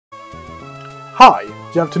Hi,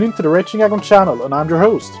 you have tuned into the Raging Aggron Channel, and I'm your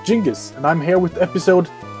host, Djingis, and I'm here with episode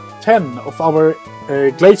 10 of our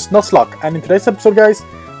Glazed Nuzlocke. And in today's episode, guys,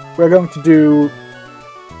 we're going to do...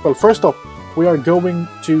 Well, first off, we are going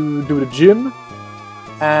to do the gym,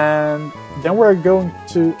 and then we're going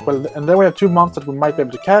to... Well, and then we have 2 months that we might be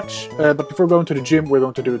able to catch, but before going to the gym, we're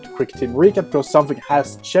going to do a quick team recap, because something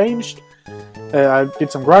has changed. I did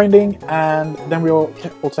some grinding, and then we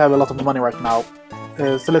also have a lot of money right now.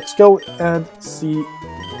 So let's go and see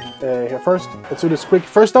here first. Let's do this quick.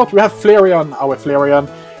 First out, we have Flareon, our Flareon.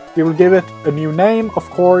 We will give it a new name, of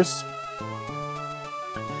course.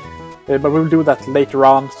 But we will do that later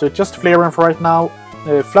on. So it's just Flareon for right now.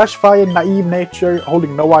 Flash Fire, Naive Nature,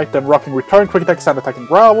 holding no item, rocking Return, Quick Attack, Sand Attack, and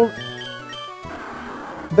Growl.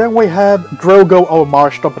 Then we have Drogo, our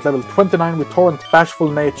Marshtomp at level 29 with Torrent, Bashful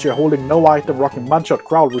Nature, holding no item, rocking Mudshot,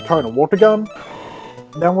 Growl, Return, and Water Gun.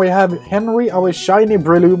 Then we have Henry, our Shiny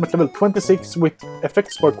Breloom at level 26 with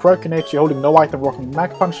Effect Spore, Quirky Nature, holding no item, rocking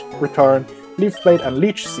Mag Punch, Return, Leaf Blade, and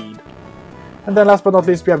Leech Seed. And then last but not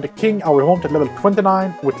least we have the King, our Haunt at level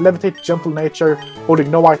 29 with Levitate, Gentle Nature,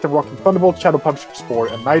 holding no item, rocking Thunderbolt, Shadow Punch, Spore,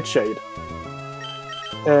 and Nightshade.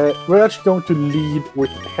 We're actually going to lead with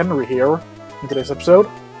Henry here in today's episode.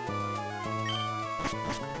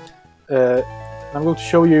 I'm going to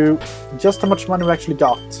show you just how much money we actually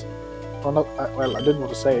got. Well, well, I didn't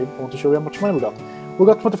want to say, I want to show you how much money we got. We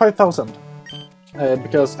got 25,000.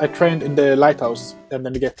 Because I trained in the lighthouse, and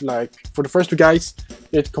then you get like, for the first 2 guys,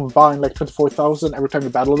 you get combined like 24,000 every time you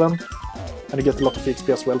battle them. And you get a lot of XP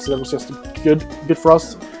as well, so that was just good for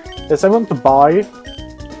us. So I want to buy,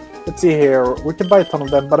 let's see here, we can buy a ton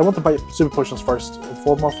of them, but I want to buy super potions first and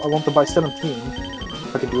foremost. I want to buy 17,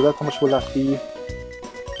 if I can do that. How much will that be?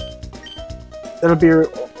 That'll be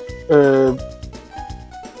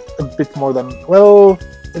a bit more than, well,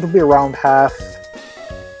 it'll be around half.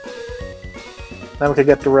 Then we can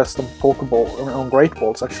get the rest on Pokeball, on Great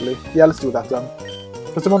Balls actually. Yeah, let's do that then.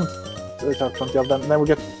 Because I want to have 20 of them, and then we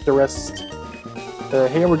get the rest.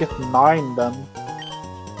 Here we get 9 then.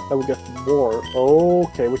 Then we get more.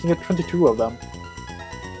 Okay, we can get 22 of them.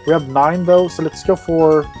 We have 9 though, so let's go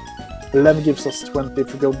for 11 gives us 20.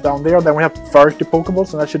 If we go down there, then we have 30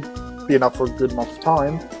 Pokeballs, and that should be enough for a good amount of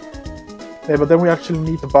time. But then we actually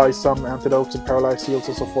need to buy some antidotes and paralyzed seals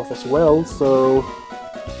and so forth as well, so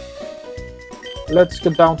let's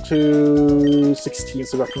get down to 16,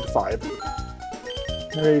 so we got 25.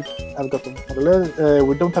 I've got them.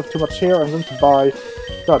 We don't have too much here. I'm going to buy,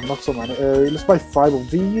 god, not so many. Let's buy 5 of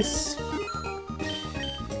these.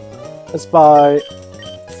 Let's buy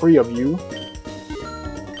 3 of you.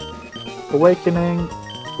 Awakening,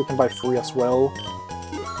 we can buy 3 as well.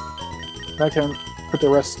 Then I can put the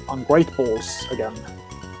rest on Great Balls again.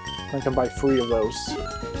 Then I can buy 3 of those.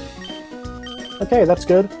 Okay, that's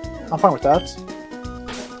good. I'm fine with that.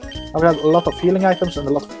 Now we have a lot of healing items and a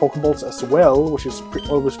lot of Pokeballs as well, which is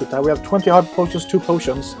always good to have. We have 20 hard potions, 2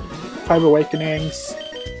 potions, 5 awakenings,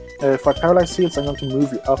 5 paralyzed seals. I'm going to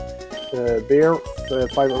move you up there.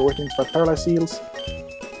 5 awakenings, 5 paralyzed seals,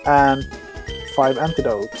 and 5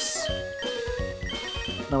 antidotes.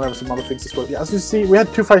 Now we have some other things as well. Yeah, as you see, we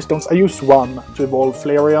had 2 Firestones. I used 1 to evolve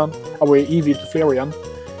Flareon, our EV to Flareon.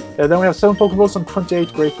 Then we have 7 Pokeballs and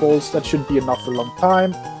 28 Great Balls. That should be enough for a long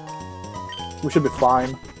time. We should be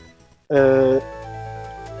fine.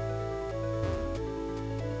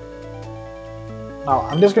 Now,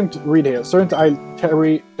 I'm just going to read here. Certain to Isle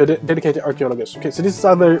Terry, the dedicated archaeologist. Okay, so this is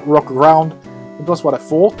other rock ground. It was what I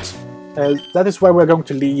thought. That is why we're going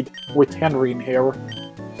to lead with Henry in here.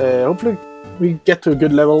 Hopefully we get to a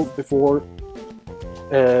good level before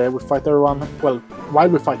we fight everyone. Well, while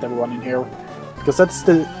we fight everyone in here. Because that's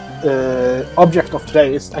the object of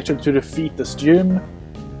today, is actually to defeat this gym.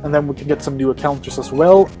 And then we can get some new encounters as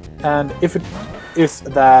well. And if it is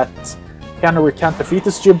that Henry can't defeat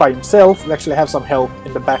this gym by himself, we actually have some help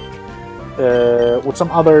in the back with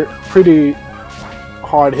some other pretty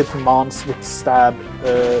hard hitting mons with stab,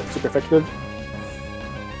 super effective.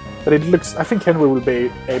 But it looks, I think Henry will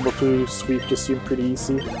be able to sweep this gym pretty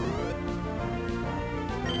easy. We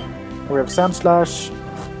have Sandslash.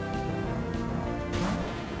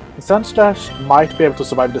 Sandslash might be able to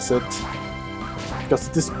survive this hit, because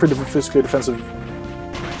it is pretty physically defensive.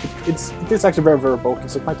 It is actually very, very bulky,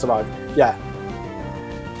 so it might survive. Yeah.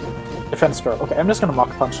 Defense throw. Okay, I'm just gonna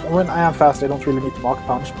Mach Punch. When I am fast, I don't really need to Mach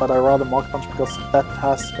Punch, but I rather Mach Punch because that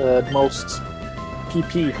has the most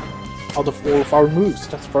PP out of all of our moves.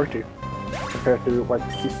 That's 30 compared to like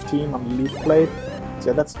 15 on Leaf Blade. So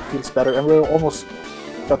yeah, that feels better, and we're almost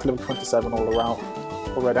got level 27 all around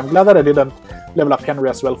already. I'm glad that I didn't level up Henry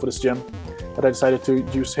as well for this gym, but I decided to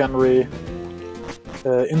use Henry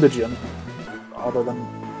in the gym. other than...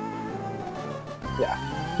 Yeah,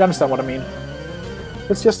 you understand what I mean.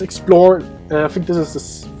 Let's just explore. I think this is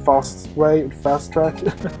the fast way, fast track.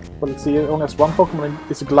 But let's see, it only has one Pokemon,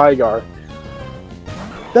 it's a Gligar.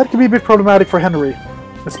 That could be a bit problematic for Henry.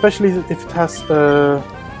 Especially if it has...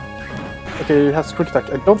 Okay, it has Quick Attack.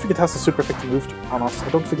 I don't think it has a super effective move on us. I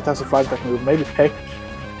don't think it has a Fly Attack move. Maybe Peck.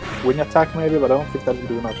 Wing Attack maybe, but I don't think that will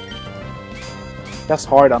do enough. That's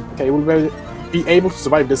hard on. Okay, it will be able to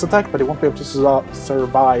survive this attack, but it won't be able to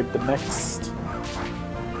survive the next.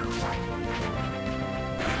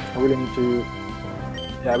 I really need to...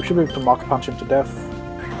 Yeah, we should be able to Mach Punch him to death.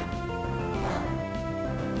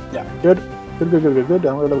 Yeah, good. Good.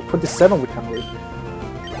 And we're level 27 with Henry.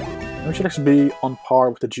 And we should actually be on par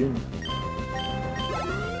with the June.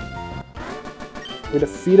 We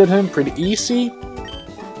defeated him pretty easy.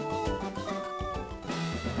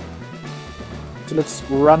 So let's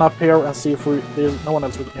run up here and see if there's no one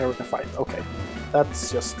else here we can fight. Okay,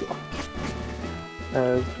 that's just luck.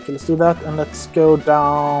 Okay, let's do that, and let's go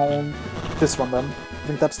down this one then. I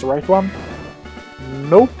think that's the right one.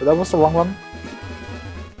 Nope, that was the wrong one.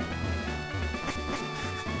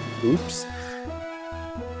 Oops.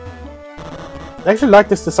 I actually like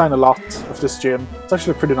this design a lot of this gym. It's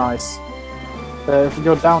actually pretty nice. If we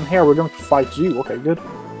go down here, we're going to fight you. Okay, good.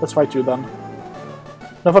 Let's fight you then.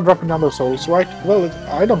 Now for dropping down those souls, right? Well,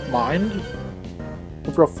 I don't mind.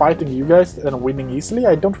 If we're fighting you guys and winning easily,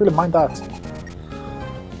 I don't really mind that.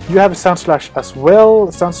 You have a Sound Slash as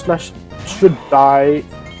well. Sound Slash should die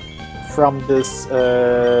from this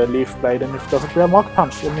Leaf Blade, and if it doesn't, we have Mach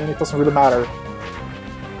Punch. I mean, it doesn't really matter.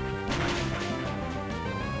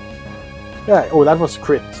 Yeah, oh, that was a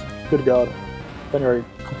crit. Good god. Then you're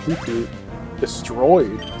completely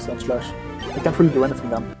destroyed, Sound Slash. I can't really do anything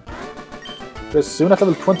then. We're soon at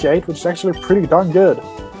level 28, which is actually pretty darn good.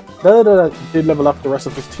 That did level up the rest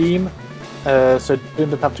of his team, so I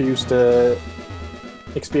didn't have to use the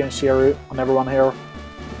experience share on everyone here.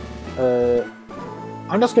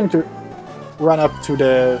 I'm just going to run up to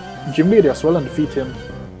the gym leader as well and defeat him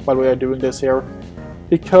while we are doing this here,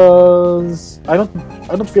 because I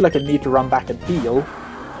don't feel like I need to run back and heal.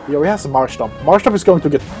 He already has a Marshtomp. Marshtomp is going to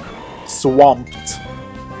get swamped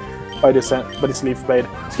by this Leaf Blade.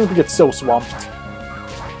 It's going to get so swamped.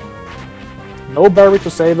 No Berry to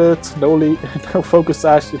save it, no Focus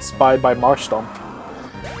Sash, it's spied by Marshtomp.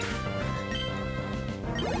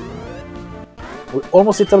 We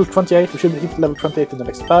almost hit level 28, we should hit level 28 in the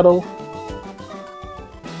next battle.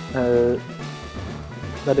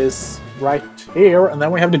 That is right here, and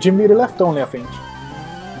then we have the gym leader left only, I think.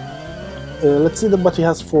 Let's see what he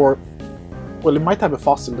has for... Well, he might have a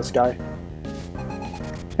fossil, this guy.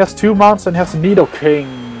 He has 2 mounts and he has a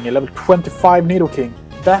Nidoking, a level 25 Nidoking.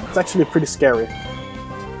 That's actually pretty scary.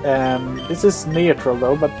 This is neutral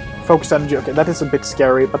though, but focus energy, okay, that is a bit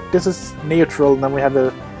scary, but this is neutral, and then we have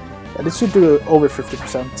a... Yeah, this should do over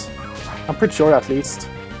 50%. I'm pretty sure at least.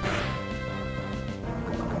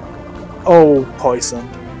 Oh, poison.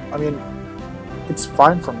 I mean, it's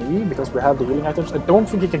fine for me, because we have the healing items. I don't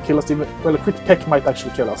think he can kill us even... Well, a Quick Peck might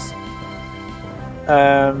actually kill us.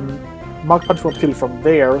 Mach Punch won't kill from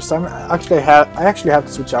there, so I actually have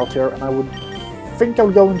to switch out here, and I would think I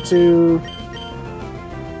would go into...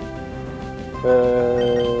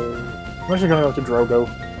 I'm actually gonna go to Drogo.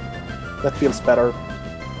 That feels better.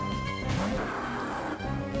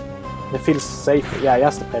 It feels safe. Yeah, he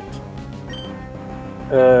has the Peck.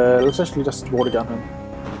 Let's actually just Water Gun him.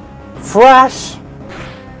 Thrash!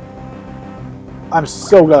 I'm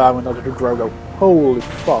so glad I went over to Drogo. Holy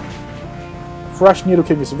fuck. Thrash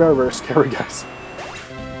Nidoking is very, very scary, guys.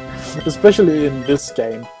 Especially in this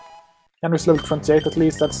game. Henry's level 28 at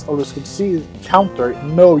least, that's always good to see. Counter?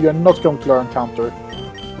 No, you're not going to learn Counter.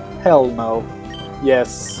 Hell no.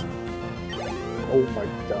 Yes. Oh my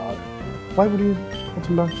god. Why would you want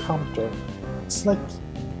to learn Counter? It's like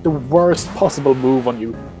the worst possible move on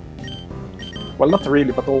you. Well, not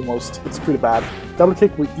really, but almost. It's pretty bad. Double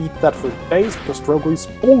Kick, we eat that for days, because Drogo is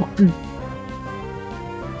bulky.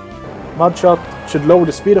 Mudshot should lower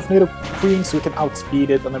the speed of Nidoking so we can outspeed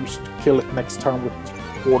it, and then we should kill it next turn with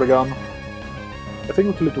Water Gun. I think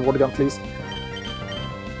we kill it with Water Gun, please.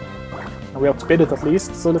 And we outspeed it at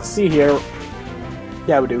least, so let's see here.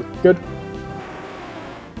 Yeah, we do. Good.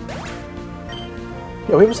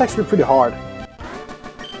 Yo, he was actually pretty hard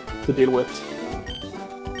to deal with.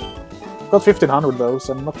 Got 1500 though,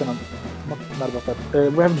 so I'm not mad about that.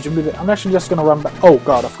 We have the gym leader. I'm actually just gonna run back. Oh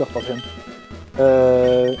god, I forgot about him.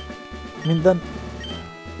 I mean, then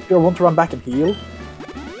you want to run back and heal.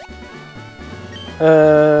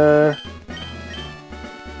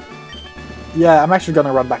 Yeah, I'm actually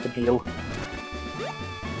gonna run back and heal.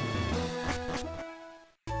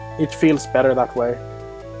 It feels better that way.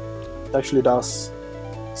 It actually does.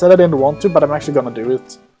 Said I didn't want to, but I'm actually gonna do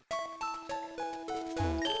it.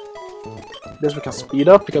 This we can speed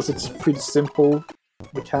up because it's pretty simple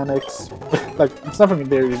mechanics. Like, it's nothing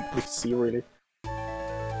very big to see really.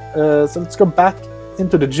 So let's go back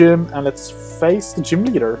into the gym and let's face the gym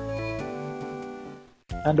leader.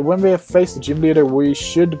 And when we have faced the gym leader, we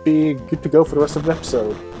should be good to go for the rest of the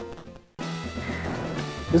episode.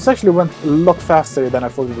 This actually went a lot faster than I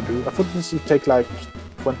thought it would do. I thought this would take like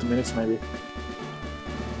 20 minutes maybe.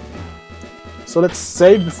 So let's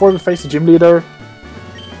save before we face the gym leader.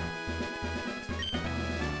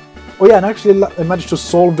 Oh yeah, and actually I managed to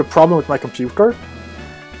solve the problem with my computer.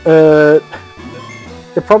 The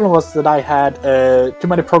problem was that I had too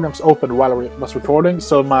many programs open while I was recording,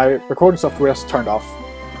 so my recording software was turned off.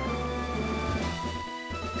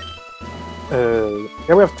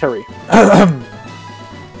 Here we have Terry.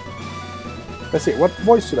 Let's see, what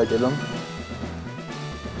voice should I give him?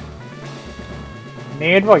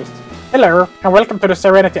 Need voice. Hello, and welcome to the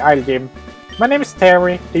Serenity Isle Gym. My name is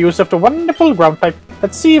Terry, the user of the wonderful ground type.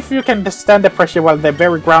 Let's see if you can stand the pressure while the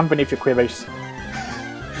very ground beneath you quivers.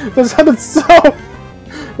 That sounded so...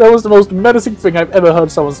 That was the most menacing thing I've ever heard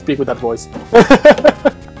someone speak with that voice.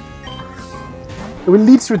 It will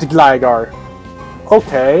lead through to Gligar.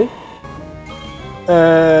 Okay.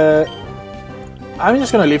 I'm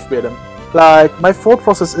just gonna live with him. Like, my thought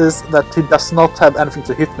process is that he does not have anything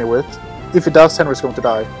to hit me with. If he does, Henry's going to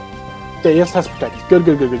die. Okay, he just has Protect. Good.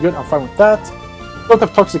 I'm fine with that. Don't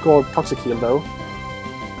have Toxic or Toxic Heal though.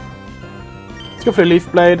 Let's go for the Leaf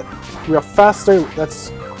Blade. We are faster,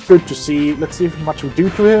 that's good to see. Let's see how much we do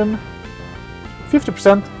to him.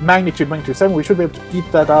 50% Magnitude 7. We should be able to eat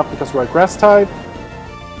that up because we're a Grass type.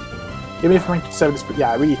 Even if Magnitude 7 is...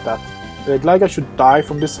 Yeah, we eat that. Gligar should die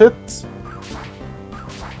from this hit.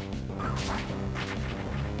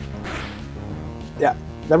 Yeah,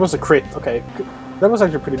 that was a crit. Okay, that was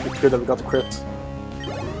actually pretty good that we got the crit.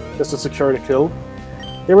 Just to secure the kill.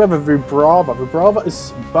 Here we have a Vibrava. Vibrava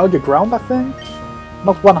is Bug Ground, I think?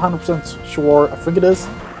 Not 100% sure, I think it is.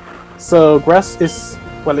 So Grass is...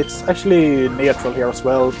 Well, it's actually neutral here as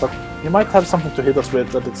well, but you might have something to hit us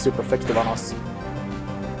with that it's super effective on us.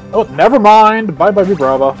 Oh, never mind! Bye-bye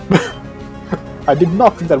Vibrava. I did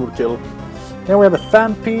not think that would kill. Then we have a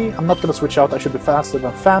Phanpy. I'm not gonna switch out, I should be faster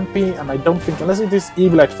than Phanpy, and I don't think, unless it is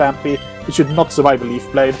Evilite Phanpy, it should not survive a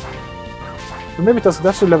Leaf Blade. But maybe that's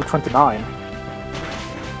actually level 29.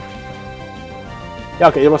 Yeah,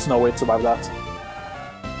 okay, there was no way to survive that.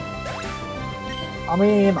 I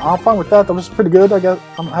mean, I'm fine with that, that was pretty good, I guess,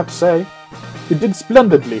 I have to say. It did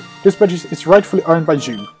splendidly. This badge is rightfully earned by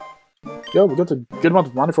June. Yeah, we got a good amount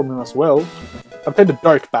of money from him as well. I played the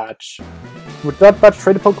Dirt Badge. With that badge,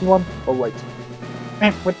 trade a Pokemon? Oh, wait.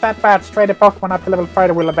 With that badge, trade a Pokemon up to level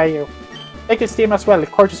 5 will obey you. Take his team as well,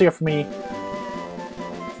 courtesy of me.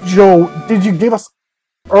 Yo, did you give us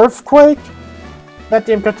Earthquake? That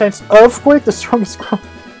team contains Earthquake, the strongest ground.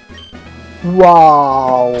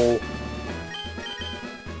 Wow.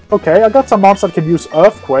 Okay, I got some monsters that can use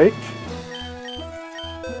Earthquake.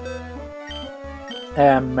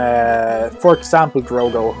 For example,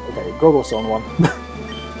 Grogo. Okay, Grogo's on one.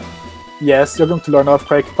 Yes, you're going to learn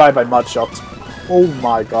Earthquake. Bye-bye Mudshot. Oh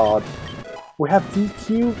my god. We have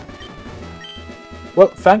EQ. Well,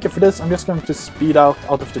 thank you for this. I'm just going to speed out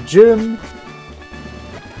of the gym.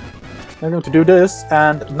 I'm going to do this,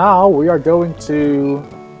 and now we are going to...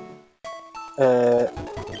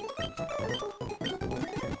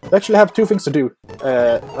 we actually have two things to do.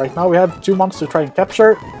 Right now we have two monsters to try and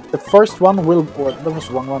capture. The first one will... Or that was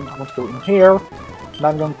the wrong one. I want to go in here. And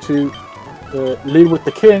I'm going to lead with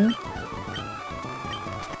the king.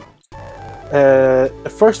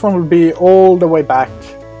 The first one will be all the way back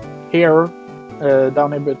here.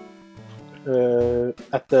 Down a bit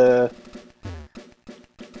at the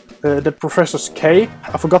Professor's Cape.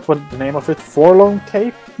 I forgot what the name of it. Forlorn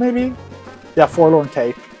Cape, maybe? Yeah, Forlorn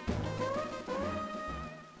Cape.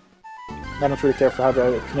 I don't really care for how I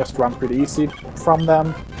can just run pretty easy from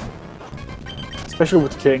them. Especially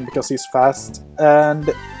with King, because he's fast.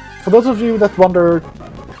 And for those of you that wonder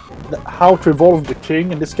how to evolve the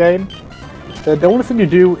King in this game, the only thing you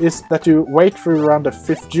do is that you wait for around the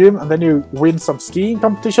 5th gym, and then you win some skiing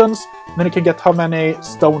competitions, and then you can get how many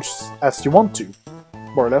stones as you want to,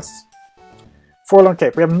 more or less. Forlorn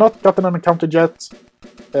Cape. We have not gotten an encounter yet.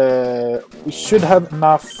 We should have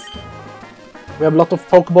enough. We have a lot of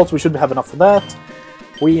Pokeballs, we should have enough for that.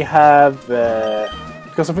 We have,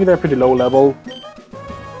 because I think they're pretty low level,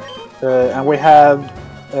 and we have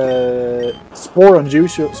Spore on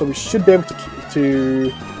Juice, so we should be able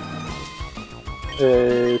to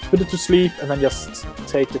put it to sleep, and then just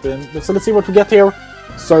take it in. So let's see what we get here.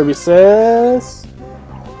 Services.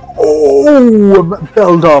 Oh,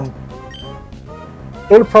 Beldum.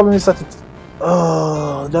 The only problem is that it's...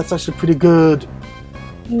 Oh, that's actually pretty good.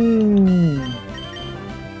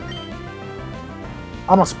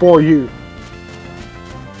 I'ma spore you.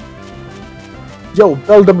 Yo,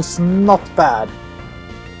 Beldum is not bad.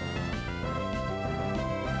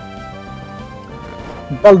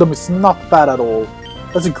 Beldum is not bad at all.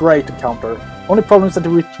 That's a great encounter. Only problem is that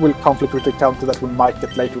it will conflict with the encounter that we might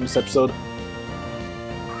get later in this episode.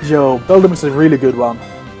 Yo, Beldum is a really good one.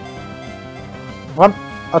 1,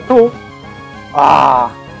 2.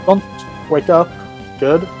 Ah, don't wake up.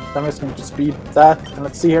 Good. Then we're just going to speed that. And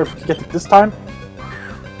let's see here if we can get it this time.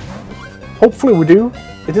 Hopefully we do.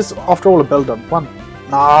 It is, after all, a Beldum. 1.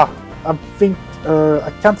 Nah, I think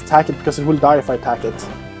I can't attack it because it will die if I attack it.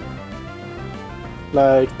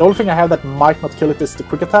 Like, the only thing I have that might not kill it is the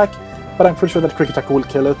quick attack, but I'm pretty sure that quick attack will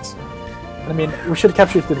kill it. And I mean, we should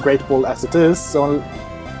capture it with the Great Ball as it is, so...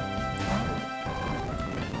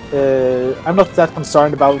 I'm not that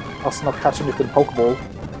concerned about us not catching it with the Pokeball.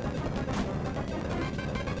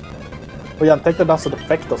 Oh yeah, and take that doesn't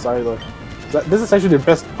affect us either. This is actually the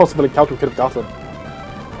best possible encounter we could have gotten.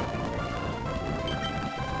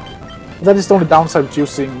 That is the only downside with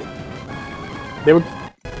using... They would...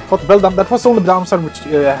 But Beldum, that was the only downside with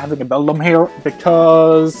having a Beldum here,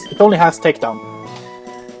 because it only has Takedown.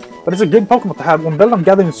 But it's a good Pokemon to have. When Beldum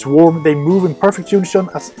gather in Swarm, they move in perfect unison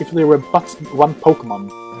as if they were but one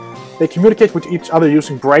Pokemon. They communicate with each other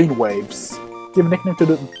using brainwaves. Give a nickname to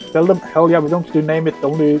the Beldum? Hell yeah, we're going to name it the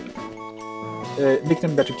only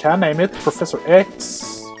nickname that you can name it. Professor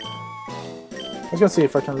X. Let's go see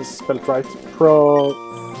if I can spell it right.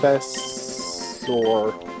 Professor...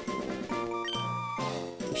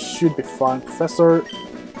 Should be fine. Professor...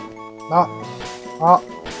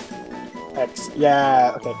 X.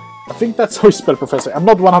 Yeah, okay. I think that's how you spell Professor. I'm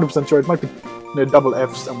not 100% sure. It might be double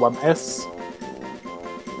F's and 1 S.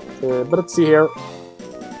 But let's see here.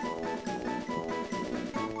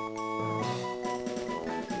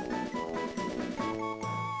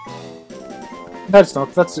 No, it's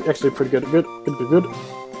not. That's actually pretty good. Good.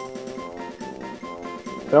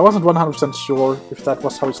 I wasn't 100% sure if that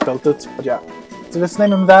was how you spelled it, but yeah. So let's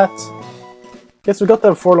name him that. Okay, so we got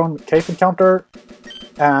the Forlorn Cape encounter,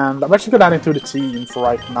 and I'm actually gonna add it to the team for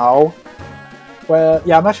right now. Well,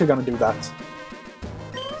 yeah, I'm actually gonna do that.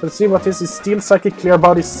 So let's see what this is. Steel Psychic, Clear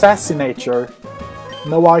Body, Sassy Nature.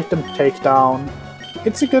 No item, Takedown.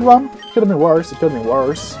 It's a good one. Could have been worse. It could have been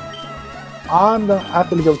worse. I'm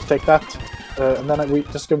happily going to take that. And then we're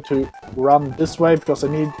just going to run this way because I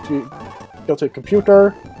need to go to a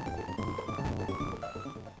computer.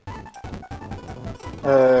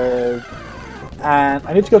 And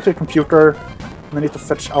I need to go to a computer, and I need to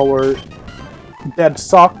fetch our dead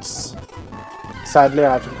socks. Sadly,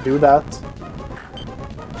 I have to do that.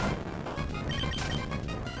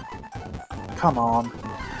 Come on.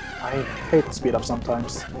 I hate speed up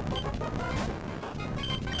sometimes.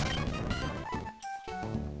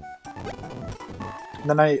 And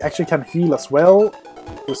then I actually can heal as well.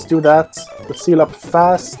 Let's do that. Let's heal up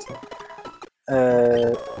fast.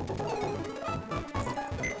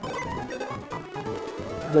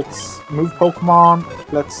 Let's move Pokemon.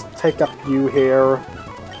 Let's take up you here.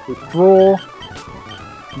 Withdraw.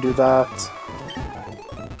 Do that.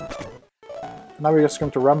 Now we're just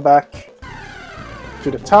going to run back to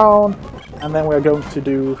the town, and then we're going to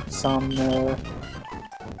do some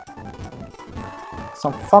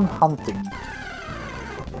fun hunting.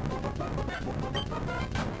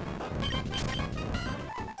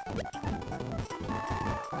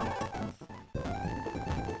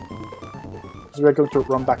 So we're going to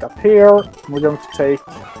run back up here. We're going to take...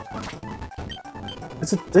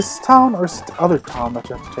 Is it this town, or is it the other town that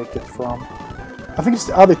you have to take it from? I think it's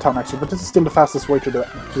the other town actually, but this is still the fastest way to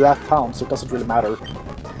that town, so it doesn't really matter.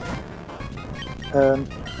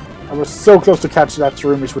 I was so close to catch that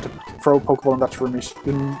Shroomish with a throw Pokeball on that Shroomish.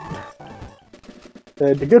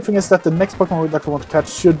 The good thing is that the next Pokemon that we want to catch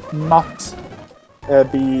should not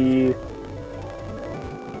be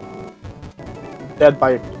dead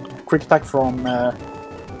by a quick attack from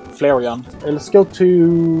Flareon. Let's go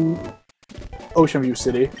to Ocean View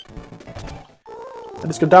City. And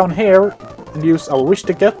let's go down here and use our wish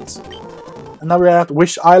ticket. And now we're at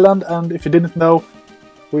Wish Island, and if you didn't know,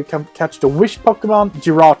 we can catch the wish Pokemon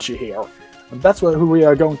Jirachi here. And that's who we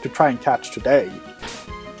are going to try and catch today.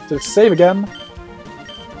 So let's save again,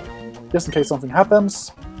 just in case something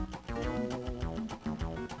happens.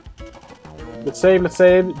 Let's save, let's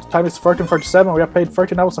save. The time is 13:37. We have played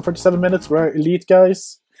 13 hours and 37 minutes. We're elite,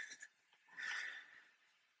 guys.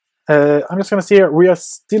 I'm just gonna see here, we are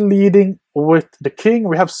still leading with the king.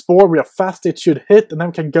 We have Spore, we are fast, it should hit, and then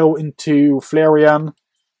we can go into Flareon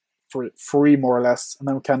for free, more or less, and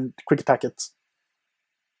then we can quick attack it.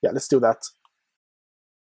 Yeah, let's do that.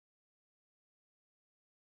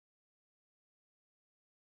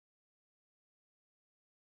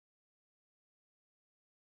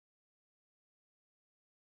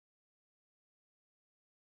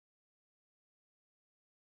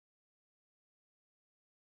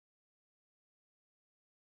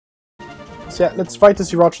 So yeah, let's fight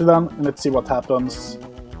this Jirachi then, and let's see what happens.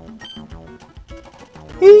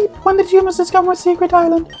 Hey, when did humans discover a secret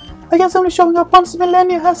island? I guess only showing up once a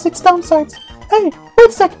millennia has its downsides. Hey, wait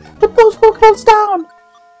a sec! Put those Pokeballs down!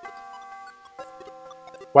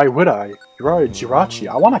 Why would I? You're a Jirachi.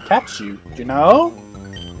 I wanna catch you, you know?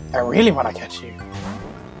 I really wanna catch you.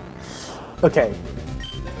 Okay.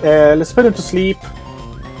 Let's put him to sleep.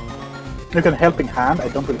 Look at Helping Hand. I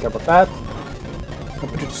don't really care about that. I'll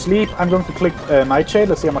put you to sleep. I'm going to click Nightshade.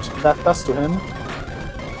 Let's see how much that does to him.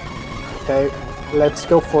 Okay. Let's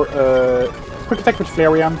go for quick attack with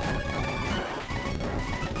Flareon.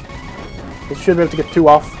 We should be able to get 2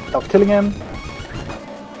 off without killing him.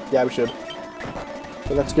 Yeah, we should.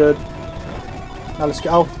 So that's good. Now let's go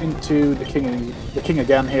out into the king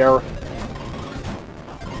again here.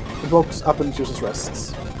 It walks up and chooses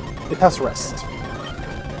rests. It has rest.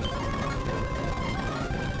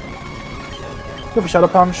 Go for Shadow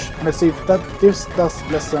Punch, and let's see if this does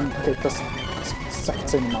less than... Okay, it does exact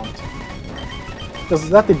same amount. Because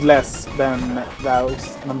that did less than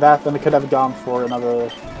that, then we could have gone for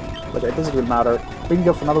another... But it doesn't really matter. We can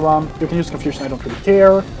go for another one. You can use Confusion, I don't really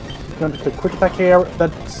care. You're going to click Quick Attack here.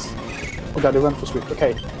 That's... Oh god, they went for Swift,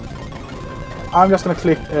 okay. I'm just going to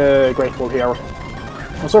click Great Ball here.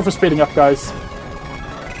 I'm sorry for speeding up, guys.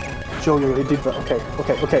 Joe, he did that.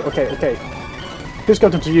 Okay. Please go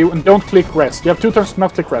to you and don't click Rest. You have 2 turns to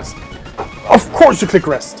not click Rest. Of course you click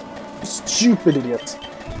Rest! You stupid idiot.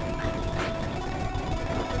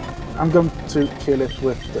 I'm going to kill it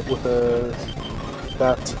with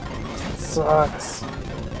that. Sucks.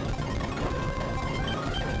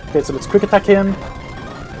 Okay, so let's quick attack him.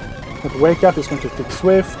 He's going to wake up, he's going to click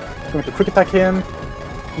Swift. He's going to quick attack him.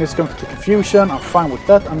 And he's going to click Confusion. I'm fine with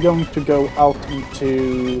that. I'm going to go out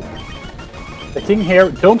into the king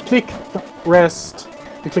here. Don't click Rest.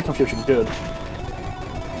 You click Confusion. Good.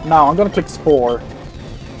 Now I'm going to click Spore.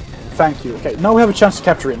 Thank you. Okay, now we have a chance to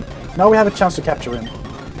capture him.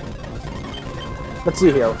 Let's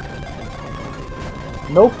see here.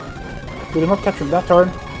 Nope. We did not capture him that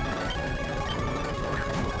turn.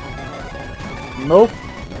 Nope.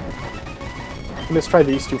 Let's try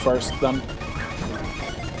these 2 first, then.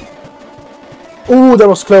 Oh, that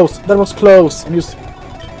was close. And use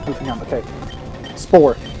Helping Hand. Okay.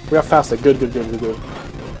 Spore. We are faster. Good.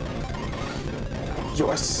 Yo,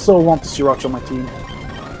 I so want this Jirachi on my team.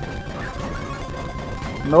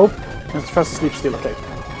 Nope. It's fast asleep still. Okay.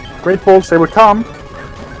 Great Balls, they will come.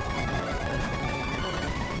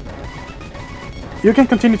 You can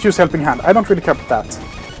continue to use Helping Hand. I don't really care about that.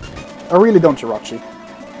 I really don't, Jirachi.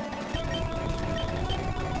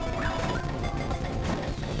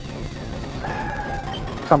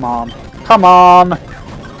 Come on.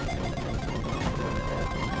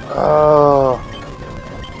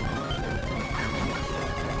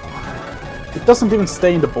 It doesn't even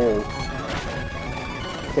stay in the ball.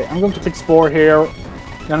 Okay, I'm going to click Spore here.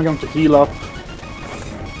 Then I'm going to heal up.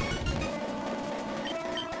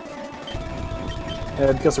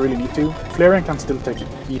 Because I really need to. Flareon can still take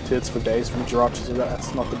heat hits for days from Jirachi, so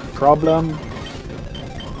that's not a problem.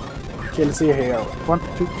 Okay, let's see here. 1,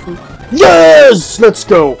 2, 3. Yes! Let's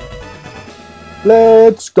go!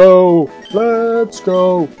 Let's go!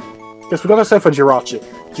 Guess we got ourselves a Jirachi.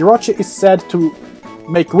 Jirachi is said to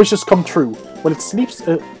make wishes come true. When it sleeps,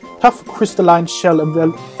 a tough crystalline shell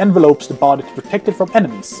envelopes the body to protect it from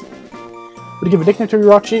enemies. Would you give a nickname to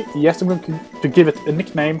Jirachi? Yes, I'm going to give it a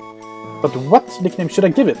nickname. But what nickname should I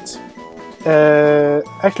give it?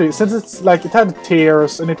 Actually, since it's like it had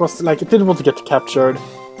tears and it was like it didn't want to get captured,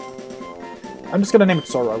 I'm just gonna name it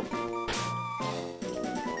Sorrow.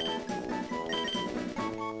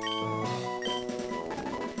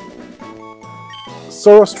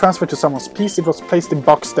 Sorrow's transferred to someone's piece. It was placed in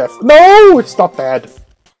box death. No, it's not dead.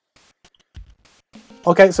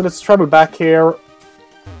 Okay, so let's travel back here.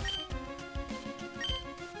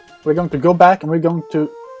 We're going to go back and we're going to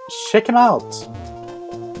check him out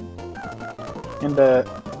in the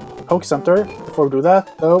Poke Center. Before we do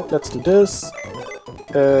that, though, let's do this.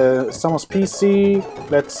 Someone's PC.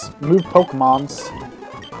 Let's move Pokemons.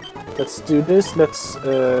 Let's do this. Let's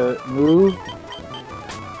move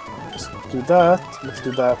do that, let's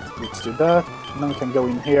do that, let's do that. And then we can go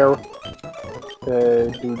in here.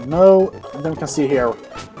 Do no, and then we can see here.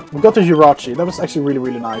 We got the Jirachi, that was actually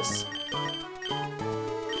really nice.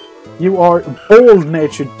 You are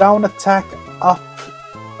bold-natured, down attack up,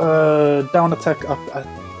 down attack up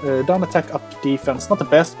defense. Not the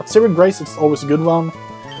best, but Searing Grace is always a good one.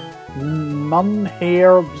 None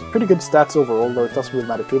here, pretty good stats overall, though it doesn't really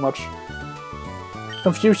matter too much.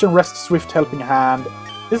 Confusion, Rest, Swift, Helping Hand.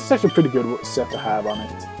 This is actually a pretty good set to have on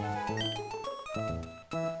it.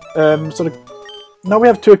 So now we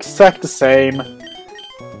have two exact the same.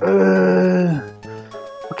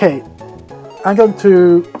 Okay, I'm going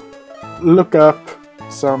to look up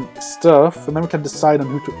some stuff, and then we can decide on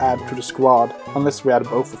who to add to the squad. Unless we add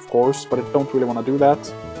both, of course, but I don't really want to do that.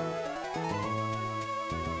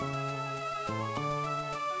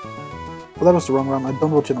 Well, that was the wrong one. I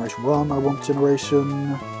don't want Generation 1, I want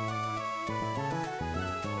Generation...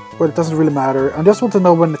 Well, it doesn't really matter. I just want to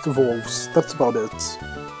know when it evolves. That's about it.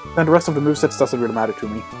 And the rest of the movesets doesn't really matter to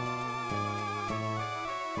me.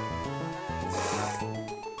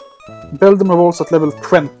 Beldum evolves at level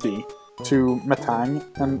 20 to Metang,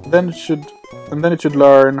 and then it should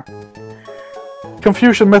learn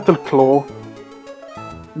Confusion Metal Claw.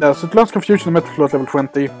 Yeah, so it learns Confusion and Metal Claw at level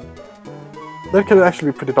 20. That could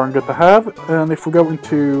actually be pretty darn good to have. And if we go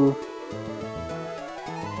into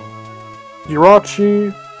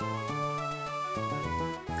Jirachi,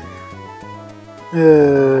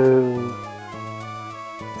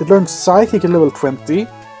 it learns Psychic at level 20.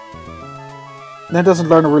 And it doesn't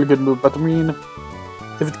learn a really good move, but I mean,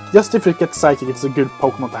 if it gets Psychic, it's a good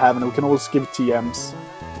Pokemon to have, and we can always give TMs.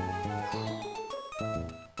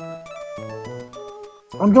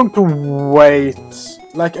 I'm going to wait.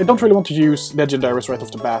 Like, I don't really want to use Legendaries right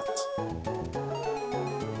off the bat.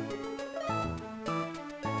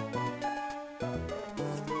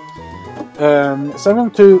 So I'm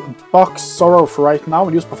going to box Sorrow for right now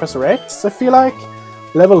and use Professor X, I feel like.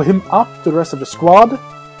 Level him up to the rest of the squad.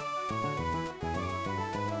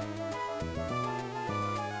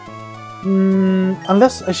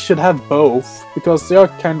 Unless I should have both, because they are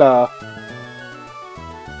kinda...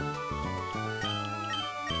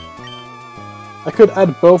 I could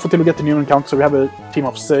add both until we get the new encounter, so we have a team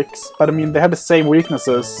of 6, but I mean, they have the same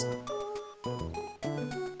weaknesses.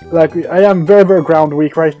 Like, I am very ground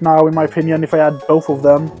weak right now, in my opinion, if I add both of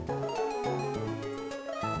them.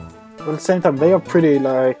 But at the same time, they are pretty,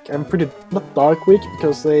 like, I'm pretty, not dark weak,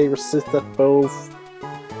 because they resist at both.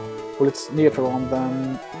 Well, it's neutral on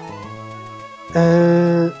them.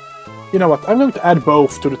 You know what, I'm going to add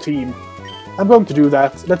both to the team. I'm going to do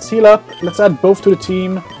that. Let's heal up, let's add both to the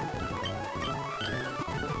team.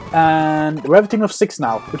 And we have a team of 6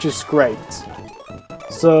 now, which is great.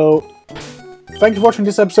 So, thank you for watching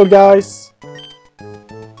this episode, guys.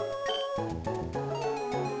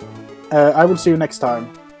 I will see you next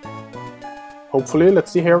time. Hopefully,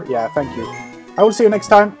 let's see here. Yeah, thank you. I will see you next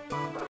time.